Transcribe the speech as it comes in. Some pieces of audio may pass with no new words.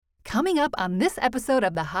coming up on this episode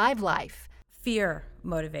of the Hive Life. Fear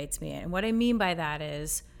motivates me. And what I mean by that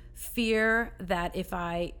is fear that if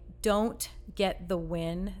I don't get the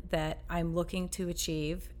win that I'm looking to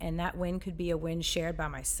achieve, and that win could be a win shared by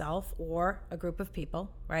myself or a group of people,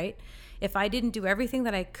 right? If I didn't do everything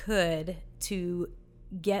that I could to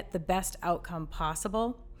get the best outcome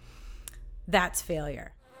possible, that's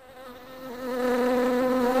failure.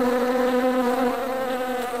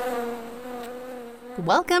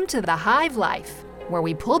 Welcome to the Hive Life, where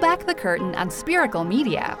we pull back the curtain on Spherical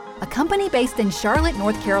Media, a company based in Charlotte,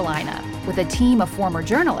 North Carolina, with a team of former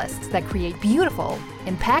journalists that create beautiful,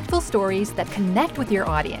 impactful stories that connect with your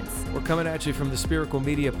audience. We're coming at you from the Spherical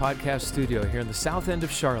Media podcast studio here in the south end of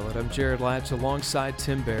Charlotte. I'm Jared Latch alongside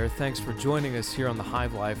Tim Bear. Thanks for joining us here on the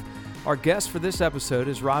Hive Life. Our guest for this episode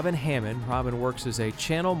is Robin Hammond. Robin works as a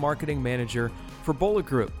channel marketing manager for Bullet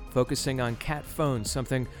Group, focusing on cat phones,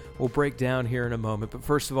 something we'll break down here in a moment. But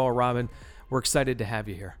first of all, Robin, we're excited to have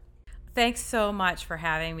you here. Thanks so much for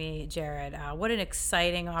having me, Jared. What an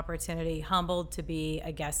exciting opportunity. Humbled to be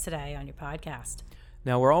a guest today on your podcast.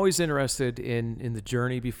 Now, we're always interested in the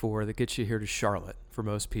journey before that gets you here to Charlotte for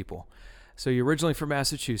most people. So you're originally from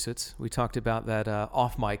Massachusetts. We talked about that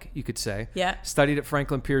off mic, you could say. Yeah. Studied at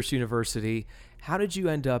Franklin Pierce University. How did you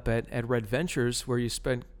end up at Red Ventures, where you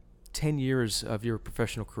spent 10 years of your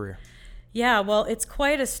professional career? Yeah, well, it's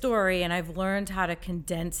quite a story, and I've learned how to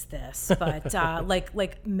condense this. But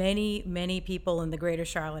like many people in the greater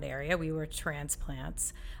Charlotte area, we were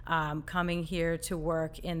transplants coming here to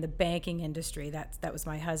work in the banking industry. That was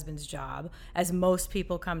my husband's job. As most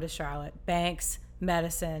people come to Charlotte, banks,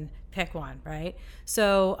 medicine, pick one, right?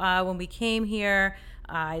 So when we came here,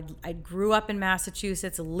 I grew up in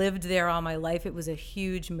Massachusetts, lived there all my life. It was a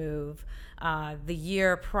huge move. The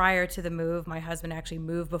year prior to the move, my husband actually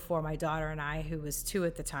moved before my daughter and I, who was 2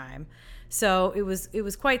 at the time. So it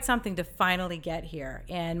was quite something to finally get here.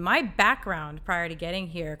 And my background prior to getting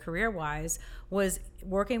here, career-wise, was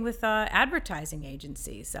working with advertising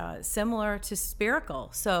agencies, similar to Spherical.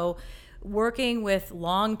 So working with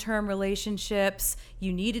long-term relationships,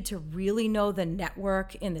 you needed to really know the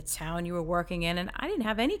network in the town you were working in, and I didn't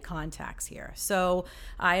have any contacts here. So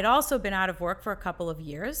I had also been out of work for a couple of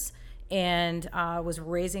years and was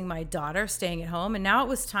raising my daughter, staying at home, and now it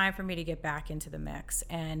was time for me to get back into the mix.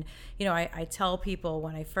 And you know, I tell people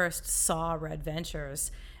when I first saw Red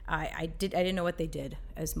Ventures, I didn't know what they did,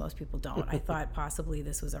 as most people don't. I thought possibly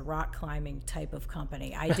this was a rock climbing type of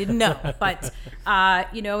company. I didn't know, but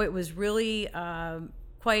you know, it was really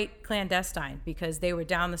quite clandestine because they were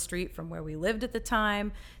down the street from where we lived at the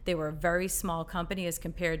time. They were a very small company as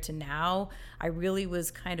compared to now. I really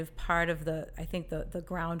was kind of part of the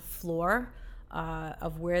ground floor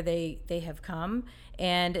of where they have come.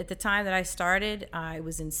 And at the time that I started, I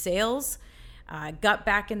was in sales. Got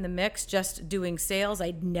back in the mix just doing sales.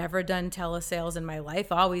 I'd never done telesales in my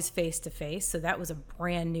life, always face-to-face, so that was a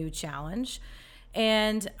brand new challenge.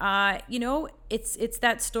 And, you know, it's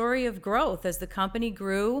that story of growth. As the company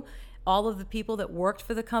grew, all of the people that worked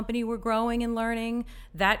for the company were growing and learning.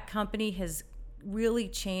 That company has really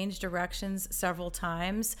changed directions several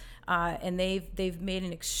times, and they've made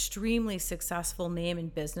an extremely successful name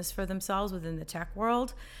and business for themselves within the tech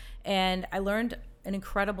world. And I learned an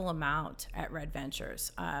incredible amount at Red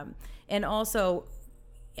Ventures. And also,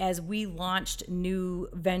 as we launched new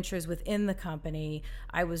ventures within the company,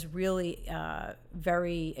 I was really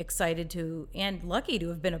very excited to and lucky to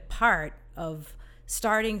have been a part of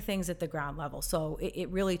starting things at the ground level. So it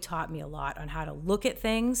really taught me a lot on how to look at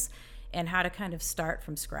things and how to kind of start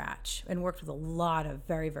from scratch, and worked with a lot of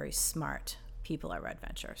very, very smart people at Red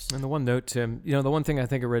Ventures. And the one note, Tim, you know, the one thing I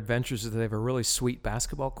think of Red Ventures is that they have a really sweet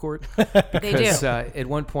basketball court. They do. At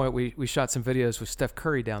one point we shot some videos with Steph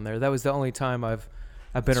Curry down there. That was the only time I've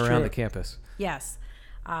been around the campus. Yes.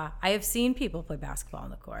 I have seen people play basketball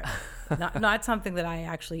on the court. Not something that I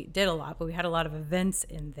actually did a lot, but we had a lot of events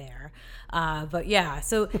in there. But yeah,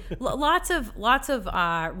 so lots of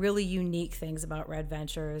really unique things about Red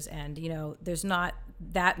Ventures. And, you know, there's not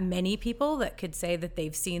that many people that could say that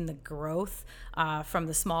they've seen the growth from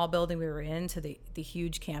the small building we were in to the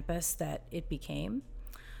huge campus that it became.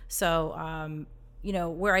 So, you know,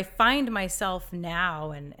 where I find myself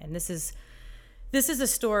now, and this is a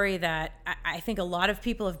story that I think a lot of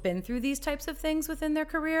people have been through these types of things within their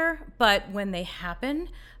career, but when they happen,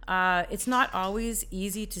 it's not always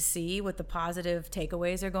easy to see what the positive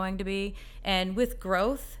takeaways are going to be. And with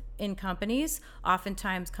growth in companies,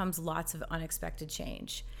 oftentimes comes lots of unexpected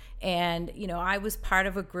change. And, you know, I was part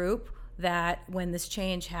of a group that when this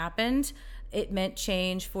change happened, it meant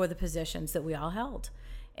change for the positions that we all held.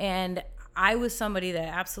 And I was somebody that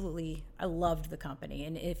absolutely, I loved the company.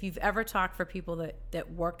 And if you've ever talked for people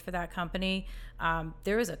that worked for that company,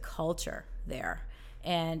 there is a culture there,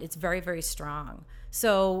 and it's very, very strong.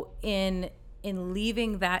 So in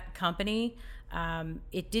leaving that company,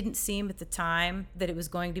 it didn't seem at the time that it was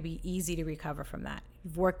going to be easy to recover from that.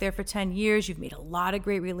 You've worked there for 10 years, you've made a lot of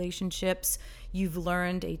great relationships, you've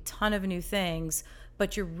learned a ton of new things,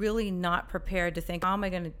 but you're really not prepared to think, how am I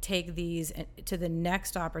going to take these to the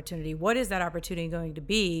next opportunity? What is that opportunity going to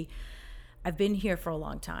be? I've been here for a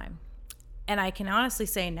long time. And I can honestly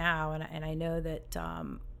say now, and I know that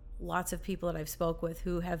lots of people that I've spoke with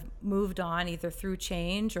who have moved on either through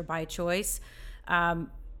change or by choice,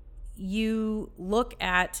 you look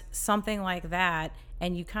at something like that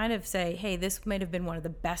and you kind of say, hey, this might have been one of the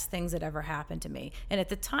best things that ever happened to me. And at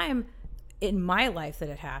the time in my life that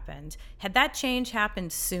it happened, had that change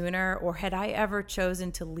happened sooner, or had I ever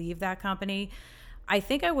chosen to leave that company, I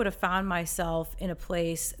think I would have found myself in a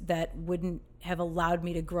place that wouldn't have allowed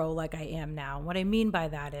me to grow like I am now. What I mean by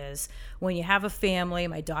that is, when you have a family,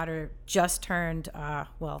 my daughter just turned,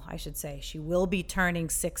 well, I should say she will be turning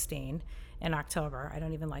 16 in October. I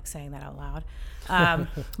don't even like saying that out loud.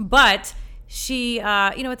 But she,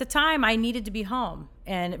 at the time I needed to be home,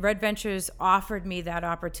 and Red Ventures offered me that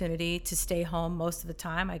opportunity to stay home most of the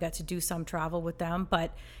time. I got to do some travel with them,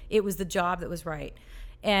 but it was the job that was right.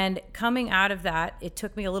 And coming out of that, it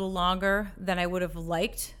took me a little longer than I would have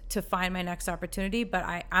liked to find my next opportunity, but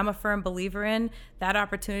I'm a firm believer in that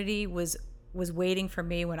opportunity was waiting for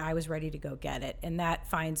me when I was ready to go get it. And that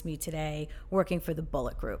finds me today working for the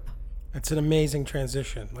Bullet Group. That's an amazing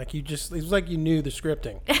transition. It was like you knew the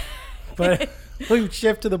scripting. But we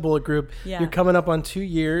shift to the Bullet Group. Yeah. You're coming up on 2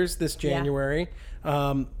 years this January.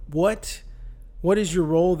 Yeah. What is your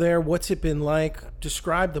role there? What's it been like?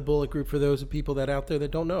 Describe the Bullet Group for those people that out there that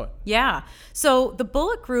don't know it. Yeah. So the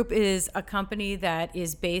Bullet Group is a company that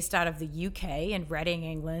is based out of the UK in Reading,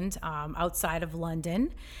 England, outside of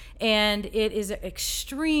London. And it is an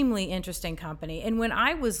extremely interesting company. And when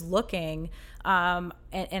I was looking and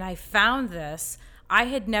I found this, I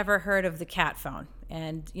had never heard of the cat phone.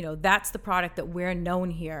 And, that's the product that we're known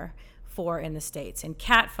here for in the States. And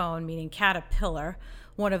cat phone, meaning Caterpillar,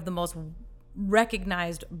 one of the most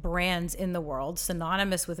recognized brands in the world,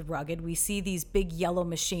 synonymous with rugged. We see these big yellow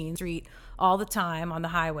machines street all the time on the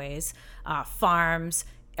highways, farms.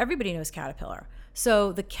 Everybody knows Caterpillar.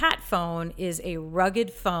 So the cat phone is a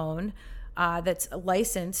rugged phone that's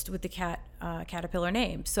licensed with the Caterpillar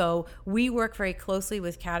name. So we work very closely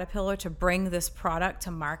with Caterpillar to bring this product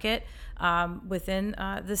to market within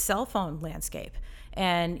the cell phone landscape.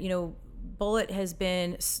 And, Bullet has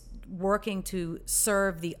been working to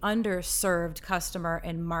serve the underserved customer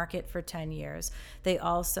and market for 10 years. They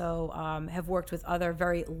also have worked with other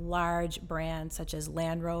very large brands such as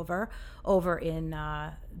Land Rover over in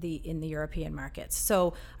the European markets.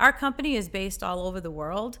 So our company is based all over the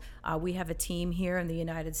world. We have a team here in the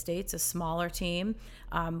United States, a smaller team.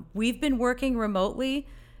 We've been working remotely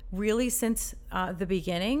really since the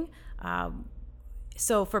beginning.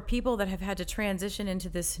 So for people that have had to transition into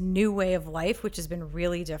this new way of life, which has been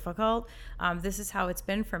really difficult, this is how it's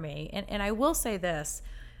been for me. And I will say this,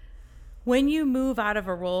 when you move out of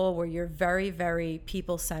a role where you're very, very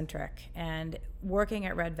people-centric, and working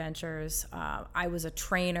at Red Ventures, I was a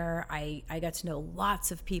trainer. I got to know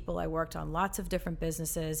lots of people. I worked on lots of different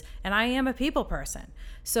businesses, and I am a people person.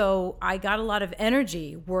 So I got a lot of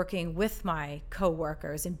energy working with my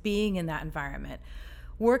coworkers and being in that environment.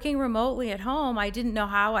 Working remotely at home, I didn't know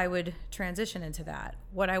how I would transition into that.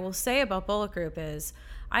 What I will say about Bullet Group is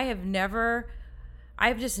I've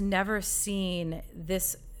just never seen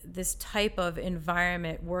this type of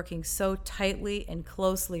environment working so tightly and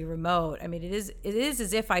closely remote. I mean, it is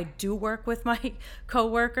as if I do work with my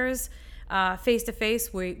coworkers face to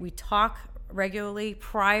face. We talk regularly.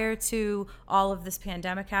 Prior to all of this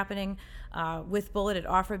pandemic happening, with Bullet, it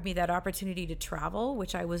offered me that opportunity to travel,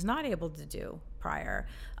 which I was not able to do prior.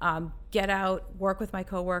 Get out, work with my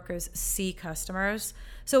coworkers, see customers.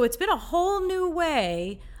 So it's been a whole new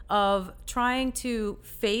way of trying to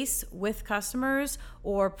face with customers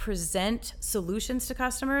or present solutions to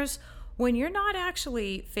customers when you're not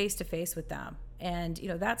actually face to face with them. And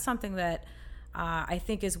that's something that I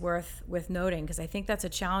think is worth noting, because I think that's a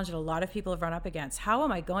challenge that a lot of people have run up against. How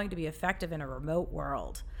am I going to be effective in a remote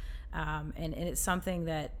world? And it's something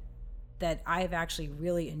that I've actually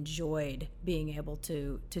really enjoyed being able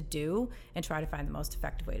to do and try to find the most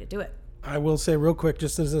effective way to do it. I will say real quick,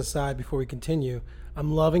 just as an aside before we continue,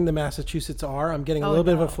 I'm loving the Massachusetts R. I'm getting a little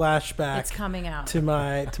bit of a flashback. It's coming out to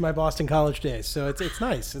my Boston college days. So it's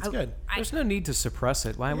nice. It's good. There's no need to suppress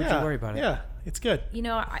it. Why would you worry about it? Yeah, it's good.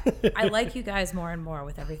 I like you guys more and more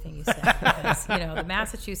with everything you said, because the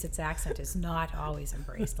Massachusetts accent is not always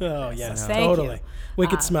embraced. Like Oh this. yes, So thank totally. you.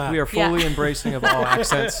 Wicked smile. We are fully embracing of all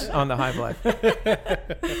accents on the Hive Life.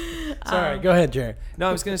 Sorry, go ahead, Jared. No,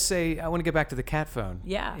 I was going to say, I want to get back to the cat phone.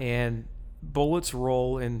 Yeah. And Bullet's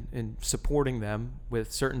role in supporting them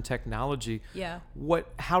with certain technology. Yeah.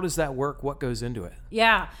 How does that work? What goes into it?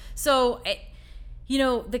 Yeah. So,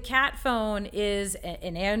 the cat phone is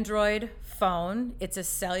an Android phone. It's a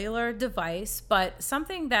cellular device, but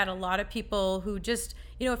something that a lot of people who just,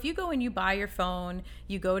 if you go and you buy your phone,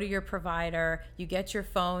 you go to your provider, you get your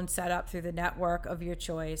phone set up through the network of your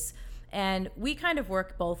choice. And we kind of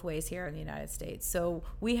work both ways here in the United States. So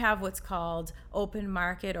we have what's called open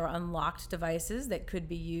market or unlocked devices that could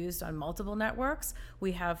be used on multiple networks.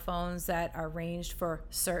 We have phones that are ranged for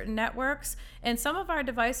certain networks. And some of our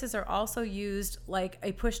devices are also used like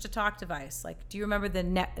a push-to-talk device. Like, do you remember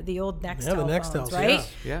the old Nextel the Nextels, phones,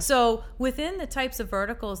 right? Yeah. So within the types of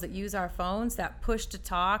verticals that use our phones, that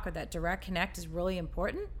push-to-talk or that direct connect is really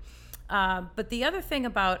important. But the other thing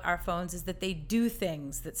about our phones is that they do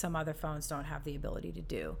things that some other phones don't have the ability to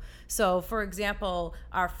do. So, for example,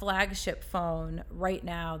 our flagship phone right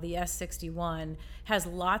now, the S61, has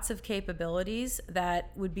lots of capabilities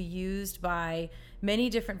that would be used by many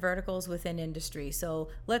different verticals within industry. So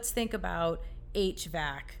let's think about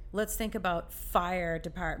HVAC. Let's think about fire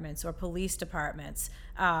departments or police departments,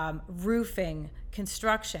 roofing,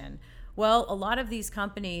 construction. Well, a lot of these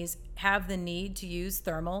companies have the need to use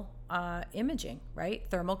thermal imaging, right?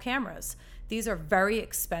 Thermal cameras. These are very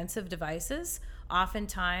expensive devices.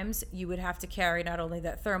 Oftentimes, you would have to carry not only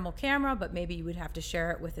that thermal camera, but maybe you would have to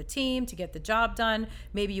share it with a team to get the job done.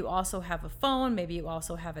 Maybe you also have a phone. Maybe you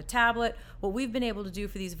also have a tablet. What we've been able to do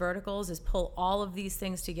for these verticals is pull all of these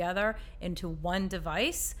things together into one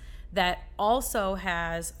device that also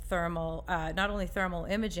has thermal, not only thermal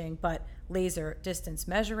imaging, but laser distance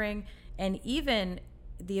measuring, and even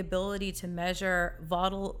the ability to measure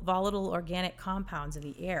volatile organic compounds in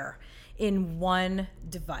the air in one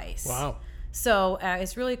device. Wow. So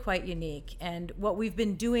it's really quite unique. And what we've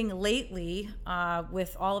been doing lately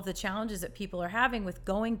with all of the challenges that people are having with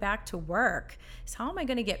going back to work is, how am I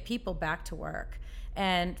going to get people back to work?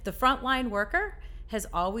 And the frontline worker has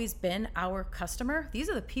always been our customer.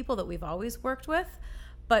 These are the people that we've always worked with.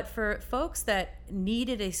 But for folks that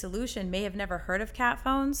needed a solution, may have never heard of cat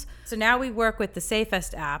phones. So now we work with the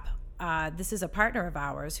Safest app. This is a partner of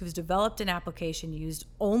ours who's developed an application used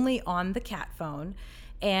only on the cat phone.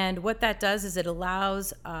 And what that does is it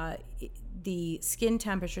allows the skin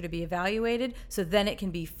temperature to be evaluated, so then it can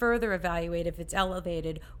be further evaluated if it's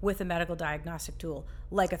elevated with a medical diagnostic tool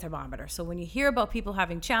like a thermometer. So when you hear about people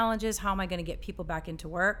having challenges, how am I going to get people back into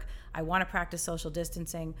work? I want to practice social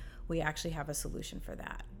distancing. We actually have a solution for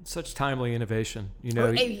that. Such timely innovation.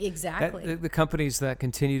 Exactly. The companies that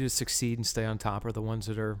continue to succeed and stay on top are the ones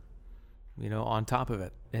that are, on top of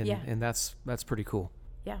it. And that's pretty cool.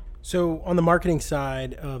 Yeah. So on the marketing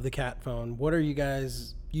side of the cat phone, what are you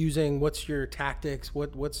guys using? What's your tactics?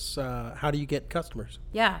 How do you get customers?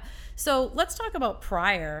 Yeah. So let's talk about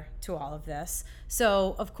prior to all of this.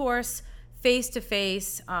 So of course,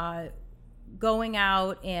 face-to-face, going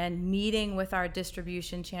out and meeting with our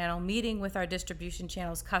distribution channel, meeting with our distribution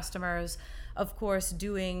channel's customers, of course,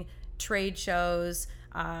 doing trade shows.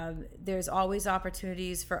 There's always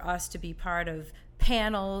opportunities for us to be part of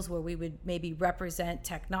panels where we would maybe represent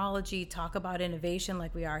technology, talk about innovation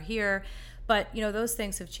like we are here. But, those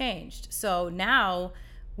things have changed. So now,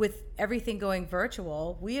 with everything going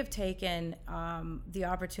virtual, we have taken the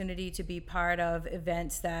opportunity to be part of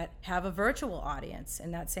events that have a virtual audience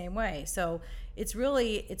in that same way. So it's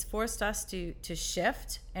forced us to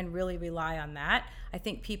shift and really rely on that. I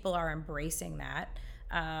think people are embracing that.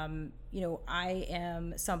 I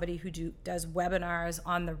am somebody who does webinars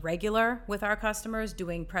on the regular with our customers,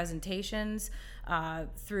 doing presentations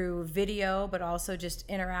through video, but also just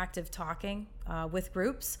interactive talking with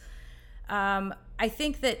groups. I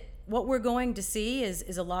think that what we're going to see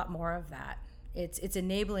is a lot more of that. It's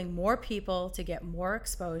enabling more people to get more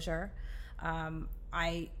exposure.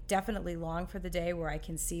 I definitely long for the day where I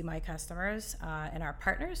can see my customers and our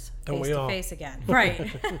partners face to face again. Right.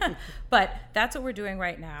 But that's what we're doing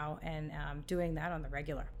right now, and doing that on the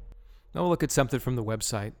regular. Now we'll look at something from the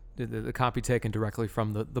website, the copy taken directly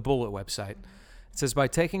from the Bullet website. It says, by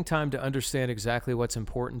taking time to understand exactly what's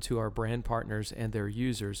important to our brand partners and their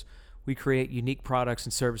users, we create unique products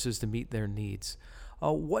and services to meet their needs.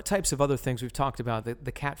 What types of other things we've talked about,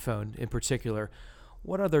 the cat phone in particular,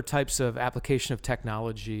 what other types of application of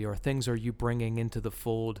technology or things are you bringing into the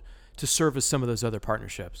fold to service some of those other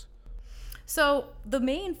partnerships? So the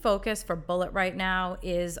main focus for Bullet right now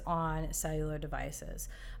is on cellular devices.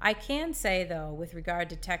 I can say, though, with regard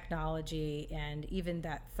to technology and even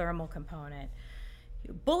that thermal component,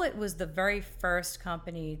 Bullet was the very first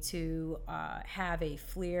company to have a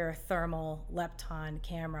FLIR thermal lepton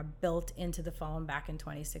camera built into the phone back in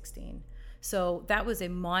 2016. So that was a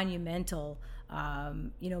monumental,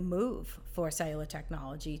 move for cellular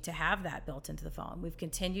technology to have that built into the phone. We've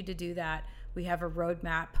continued to do that. We have a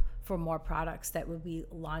roadmap for more products that will be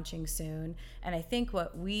launching soon. And I think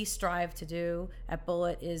what we strive to do at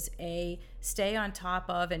Bullet is stay on top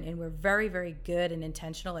of, and we're very, very good and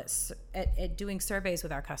intentional at doing surveys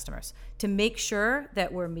with our customers to make sure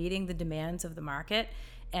that we're meeting the demands of the market.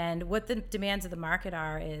 And what the demands of the market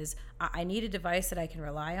are is, I need a device that I can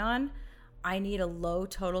rely on. I need a low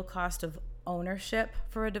total cost of ownership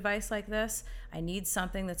for a device like this. I need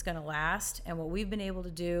something that's going to last. And what we've been able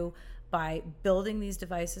to do by building these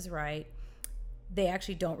devices right, they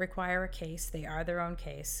actually don't require a case. They are their own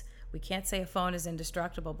case. We can't say a phone is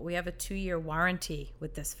indestructible, but we have a 2-year warranty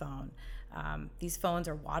with this phone. These phones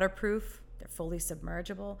are waterproof. They're fully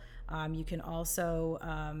submergible. You can also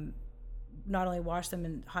not only wash them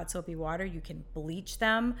in hot soapy water, you can bleach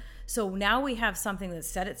them. So now we have something that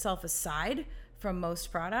set itself aside from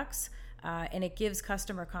most products, and it gives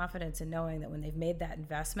customer confidence in knowing that when they've made that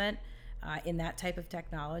investment in that type of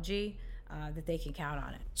technology, that they can count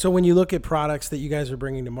on it. So when you look at products that you guys are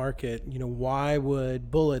bringing to market, why would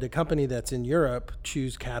Bullet, a company that's in Europe,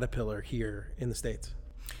 choose Caterpillar here in the States?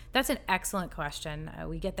 That's an excellent question.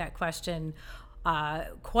 We get that question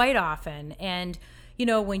quite often. And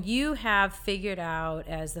when you have figured out,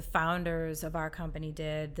 as the founders of our company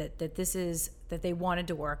did, that they wanted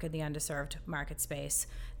to work in the underserved market space,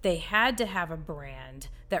 they had to have a brand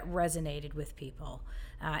that resonated with people.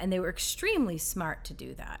 And they were extremely smart to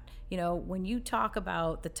do that. When you talk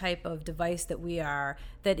about the type of device that we are,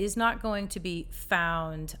 that is not going to be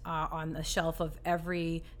found on the shelf of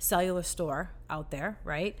every cellular store out there,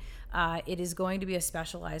 right? It is going to be a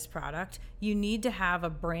specialized product. You need to have a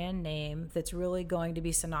brand name that's really going to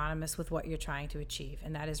be synonymous with what you're trying to achieve,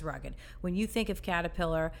 and that is rugged. When you think of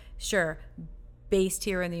Caterpillar, sure, based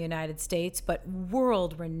here in the United States, but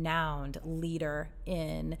world-renowned leader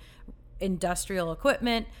in industrial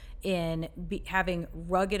equipment, in having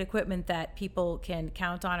rugged equipment that people can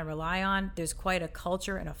count on and rely on. There's quite a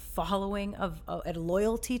culture and a following of a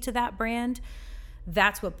loyalty to that brand.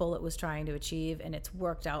 That's what Bullet was trying to achieve, and it's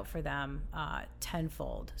worked out for them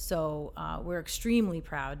tenfold. So we're extremely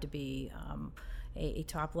proud to be a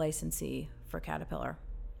top licensee for Caterpillar.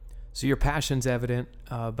 So your passion's evident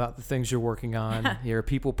about the things you're working on. You're a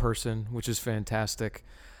people person, which is fantastic.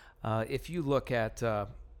 If you look at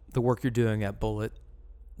the work you're doing at Bullet,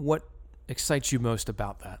 what excites you most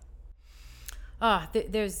about that?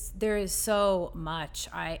 There is so much.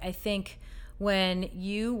 I think when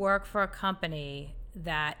you work for a company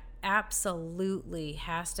that absolutely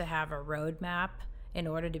has to have a roadmap in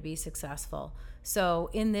order to be successful. So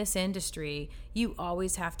in this industry, you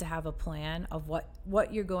always have to have a plan of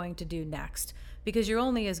what you're going to do next, because you're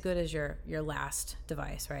only as good as your last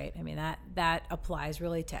device, right? I mean, that applies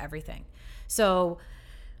really to everything. So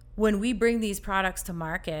when we bring these products to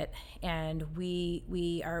market, and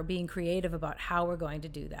we are being creative about how we're going to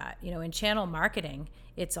do that, in channel marketing,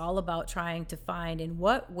 it's all about trying to find in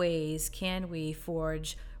what ways can we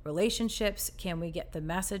forge relationships, can we get the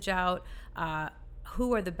message out,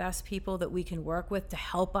 who are the best people that we can work with to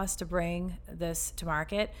help us to bring this to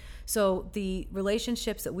market. So the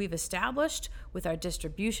relationships that we've established with our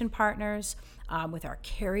distribution partners, with our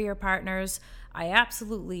carrier partners, I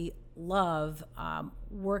absolutely love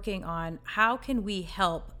working on how can we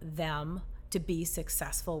help them to be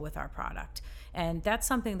successful with our product. And that's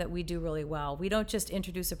something that we do really well. We don't just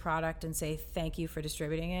introduce a product and say thank you for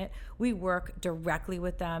distributing it. We work directly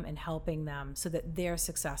with them and helping them so that they're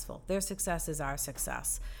successful. Their success is our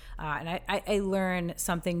success. And I learn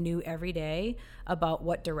something new every day about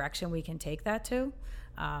what direction we can take that to,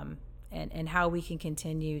 and how we can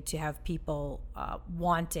continue to have people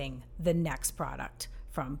wanting the next product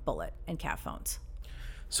from Bullet and Cat Phones.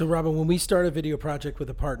 So Robin, when we start a video project with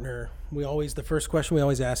a partner, the first question we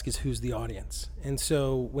always ask is, who's the audience? And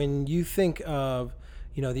so when you think of,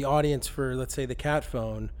 the audience for, let's say, the Cat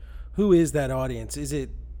Phone, who is that audience? Is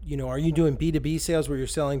it, are you doing B2B sales where you're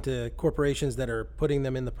selling to corporations that are putting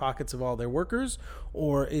them in the pockets of all their workers?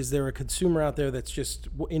 Or is there a consumer out there that's just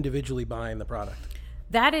individually buying the product?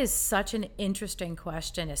 That is such an interesting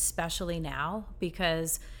question, especially now,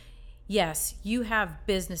 because yes, you have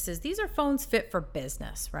businesses. These are phones fit for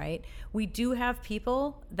business, right? We do have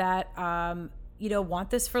people that, want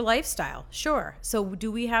this for lifestyle. Sure. So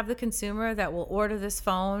do we have the consumer that will order this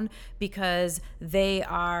phone because they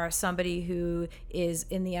are somebody who is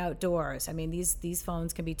in the outdoors? I mean, these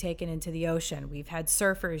phones can be taken into the ocean. We've had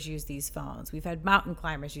surfers use these phones. We've had mountain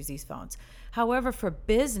climbers use these phones. However, for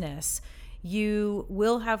business, you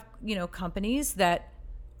will have, companies that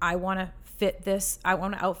I want to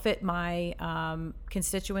outfit my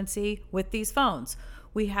constituency with these phones.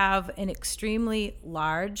 We have an extremely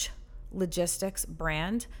large logistics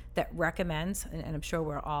brand that recommends, and I'm sure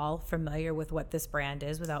we're all familiar with what this brand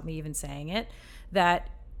is without me even saying it, that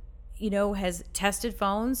has tested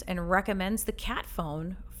phones and recommends the Cat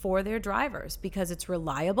phone for their drivers because it's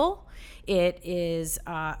reliable. It is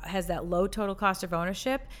has that low total cost of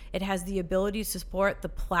ownership. It has the ability to support the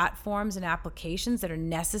platforms and applications that are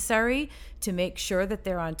necessary to make sure that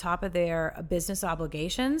they're on top of their business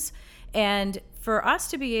obligations. And for us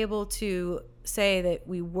to be able to say that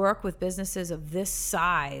we work with businesses of this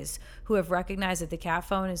size who have recognized that the Cat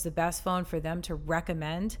phone is the best phone for them to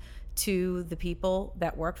recommend to the people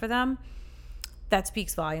that work for them, that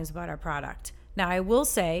speaks volumes about our product. Now, I will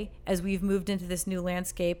say, as we've moved into this new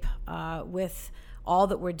landscape with all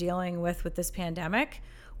that we're dealing with this pandemic,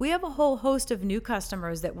 we have a whole host of new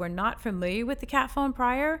customers that were not familiar with the Cat phone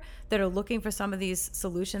prior that are looking for some of these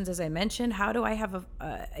solutions. As I mentioned, how do I have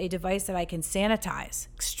a device that I can sanitize?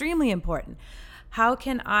 Extremely important. How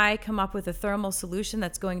can I come up with a thermal solution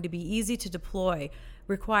that's going to be easy to deploy,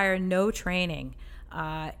 require no training,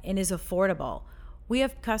 and is affordable? We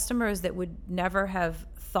have customers that would never have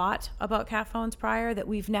thought about Cat phones prior that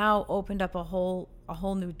we've now opened up a whole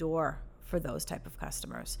new door for those type of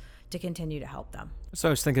customers to continue to help them. So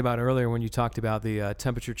I was thinking about earlier when you talked about the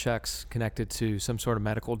temperature checks connected to some sort of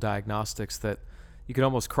medical diagnostics, that you could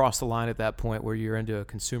almost cross the line at that point where you're into a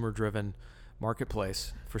consumer-driven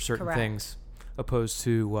marketplace for certain Correct. things, opposed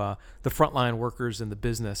to the frontline workers and the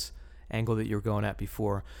business angle that you were going at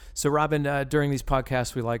before. So Robin, during these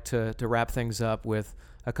podcasts, we like to wrap things up with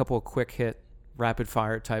a couple of quick hit, rapid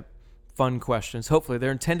fire type fun questions. Hopefully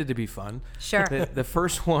they're intended to be fun. Sure. The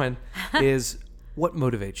first one is, what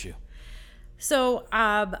motivates you? So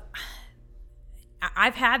I've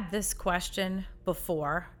had this question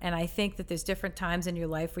before, and I think that there's different times in your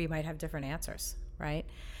life where you might have different answers, right?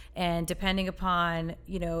 And depending upon,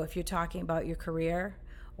 if you're talking about your career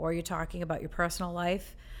or you're talking about your personal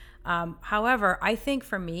life. However, I think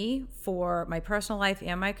for me, for my personal life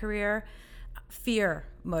and my career, fear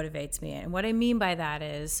motivates me. And what I mean by that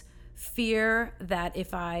is fear that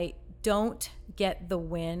if I don't get the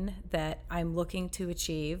win that I'm looking to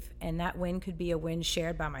achieve, and that win could be a win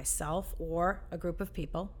shared by myself or a group of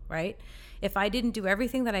people, right? If I didn't do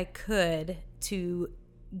everything that I could to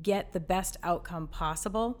get the best outcome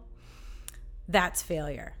possible, that's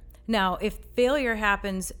failure. Now, if failure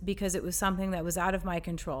happens because it was something that was out of my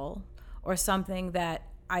control or something that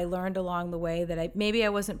I learned along the way that maybe I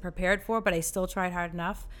wasn't prepared for, but I still tried hard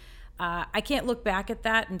enough, I can't look back at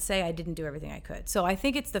that and say I didn't do everything I could. So I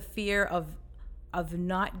think it's the fear of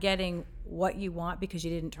not getting what you want because you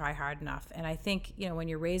didn't try hard enough. And I think, when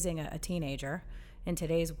you're raising a teenager in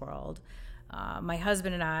today's world, my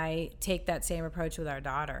husband and I take that same approach with our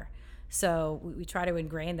daughter. So we try to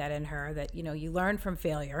ingrain that in her that, you learn from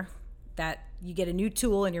failure, that you get a new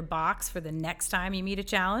tool in your box for the next time you meet a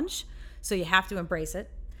challenge. So you have to embrace it.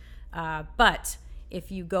 But if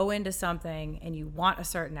you go into something and you want a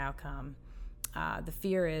certain outcome, the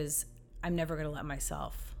fear is I'm never going to let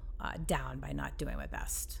myself down by not doing my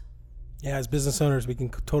best. Yeah, as business owners, we can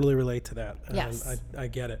totally relate to that. Yes. I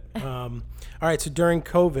get it. All right, so during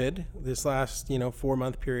COVID, this last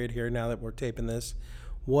 4-month period here, now that we're taping this,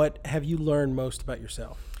 what have you learned most about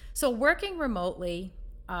yourself? So working remotely,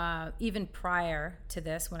 even prior to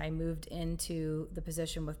this, when I moved into the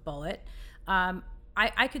position with Bullet,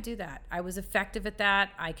 I could do that. I was effective at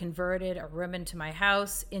that. I converted a room into my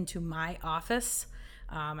house into my office.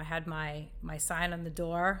 I had my sign on the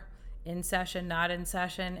door, in session, not in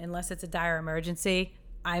session, unless it's a dire emergency,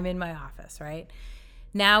 I'm in my office, right?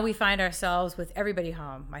 Now we find ourselves with everybody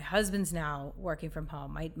home. My husband's now working from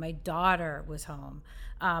home. My daughter was home.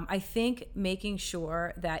 I think making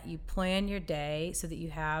sure that you plan your day so that you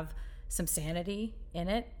have some sanity in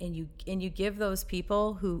it, and you give those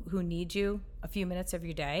people who need you a few minutes of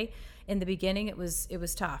your day. In the beginning, it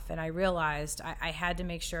was tough, and I realized I had to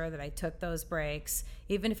make sure that I took those breaks,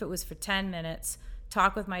 even if it was for 10 minutes,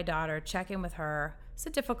 talk with my daughter, check in with her. It's a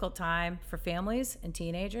difficult time for families and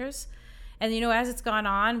teenagers. And as it's gone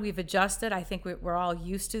on, we've adjusted. I think we're all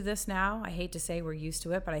used to this now. I hate to say we're used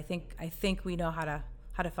to it, but I think we know how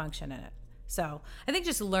to function in it. So I think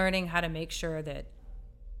just learning how to make sure that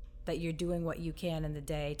you're doing what you can in the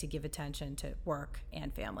day to give attention to work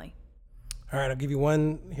and family. All right, I'll give you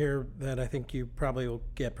one here that I think you probably will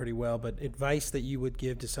get pretty well, but advice that you would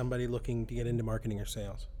give to somebody looking to get into marketing or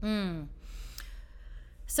sales.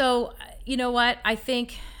 So, you know what? I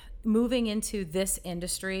think moving into this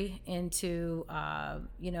industry, into,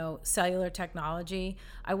 cellular technology,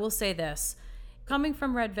 I will say this. Coming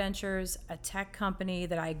from Red Ventures, a tech company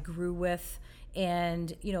that I grew with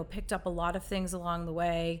and, picked up a lot of things along the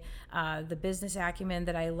way, the business acumen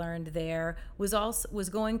that I learned there was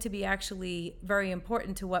going to be actually very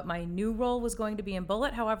important to what my new role was going to be in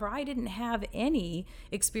Bullet. However, I didn't have any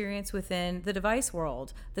experience within the device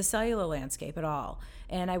world, the cellular landscape at all.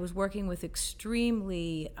 And I was working with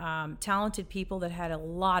extremely talented people that had a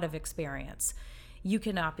lot of experience. You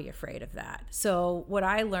cannot be afraid of that. So what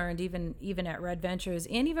I learned even at Red Ventures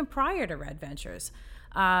and even prior to Red Ventures,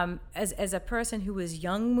 as a person who was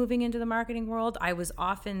young moving into the marketing world, I was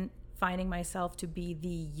often finding myself to be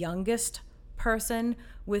the youngest person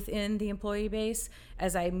within the employee base.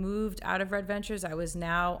 As I moved out of Red Ventures, I was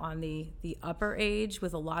now on the upper age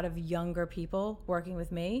with a lot of younger people working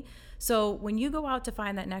with me. So when you go out to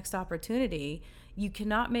find that next opportunity, you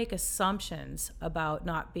cannot make assumptions about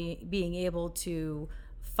not being able to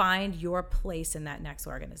find your place in that next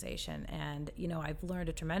organization. And, I've learned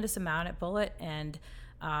a tremendous amount at Bullet, and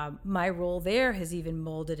my role there has even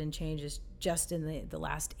molded and changes just in the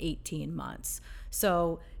last 18 months.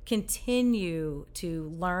 So continue to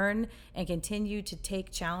learn and continue to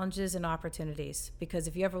take challenges and opportunities, because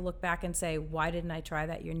if you ever look back and say, why didn't I try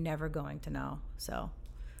that? You're never going to know. So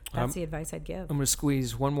that's the advice I'd give. I'm going to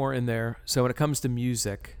squeeze one more in there. So when it comes to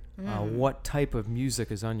music, what type of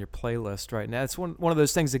music is on your playlist right now? It's one of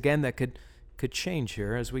those things, again, that could change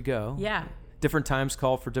here as we go. Yeah. Different times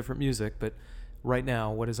call for different music, but right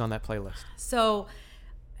now, what is on that playlist? So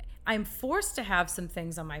I'm forced to have some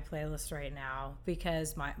things on my playlist right now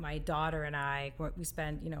because my daughter and I, we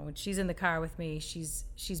spend, when she's in the car with me, she's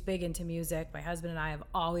big into music. My husband and I have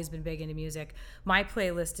always been big into music. My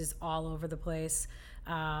playlist is all over the place.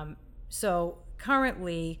 So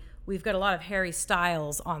currently, we've got a lot of Harry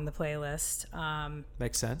Styles on the playlist.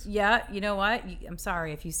 Makes sense. Yeah, you know what? I'm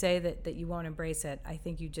sorry if you say that you won't embrace it. I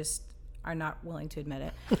think you just are not willing to admit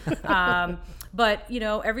it. But,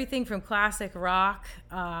 everything from classic rock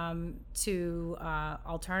to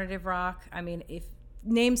alternative rock. I mean, if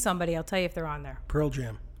name somebody, I'll tell you if they're on there. Pearl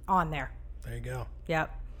Jam. On there. There you go.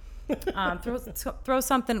 Yep. Throw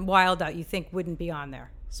something wild out you think wouldn't be on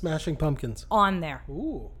there. Smashing Pumpkins. On there.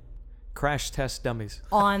 Ooh. Crash Test Dummies.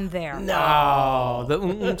 On there. No.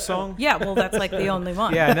 The song? Yeah, well, that's like the only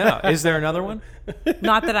one. Yeah, I know. Is there another one?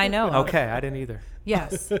 Not that I know of. Okay, I didn't either.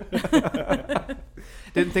 Yes.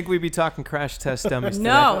 Didn't think we'd be talking Crash Test Dummies today.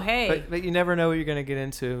 No, hey. But you never know what you're going to get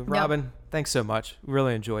into. Robin, thanks so much.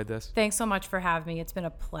 Really enjoyed this. Thanks so much for having me. It's been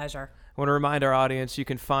a pleasure. I want to remind our audience you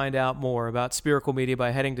can find out more about Spherical Media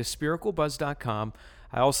by heading to sphericalbuzz.com.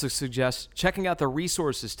 I also suggest checking out the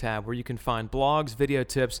resources tab where you can find blogs, video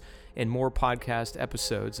tips, and more podcast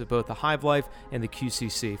episodes of both the Hive Life and the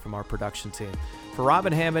QCC from our production team. For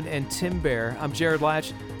Robin Hammond and Tim Bear, I'm Jared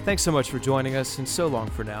Latch. Thanks so much for joining us, and so long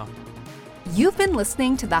for now. You've been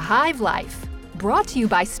listening to The Hive Life, brought to you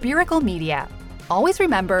by Spherical Media. Always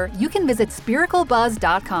remember, you can visit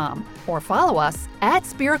sphericalbuzz.com or follow us at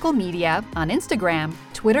Spherical Media on Instagram,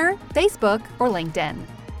 Twitter, Facebook, or LinkedIn.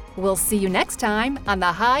 We'll see you next time on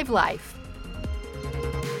The Hive Life.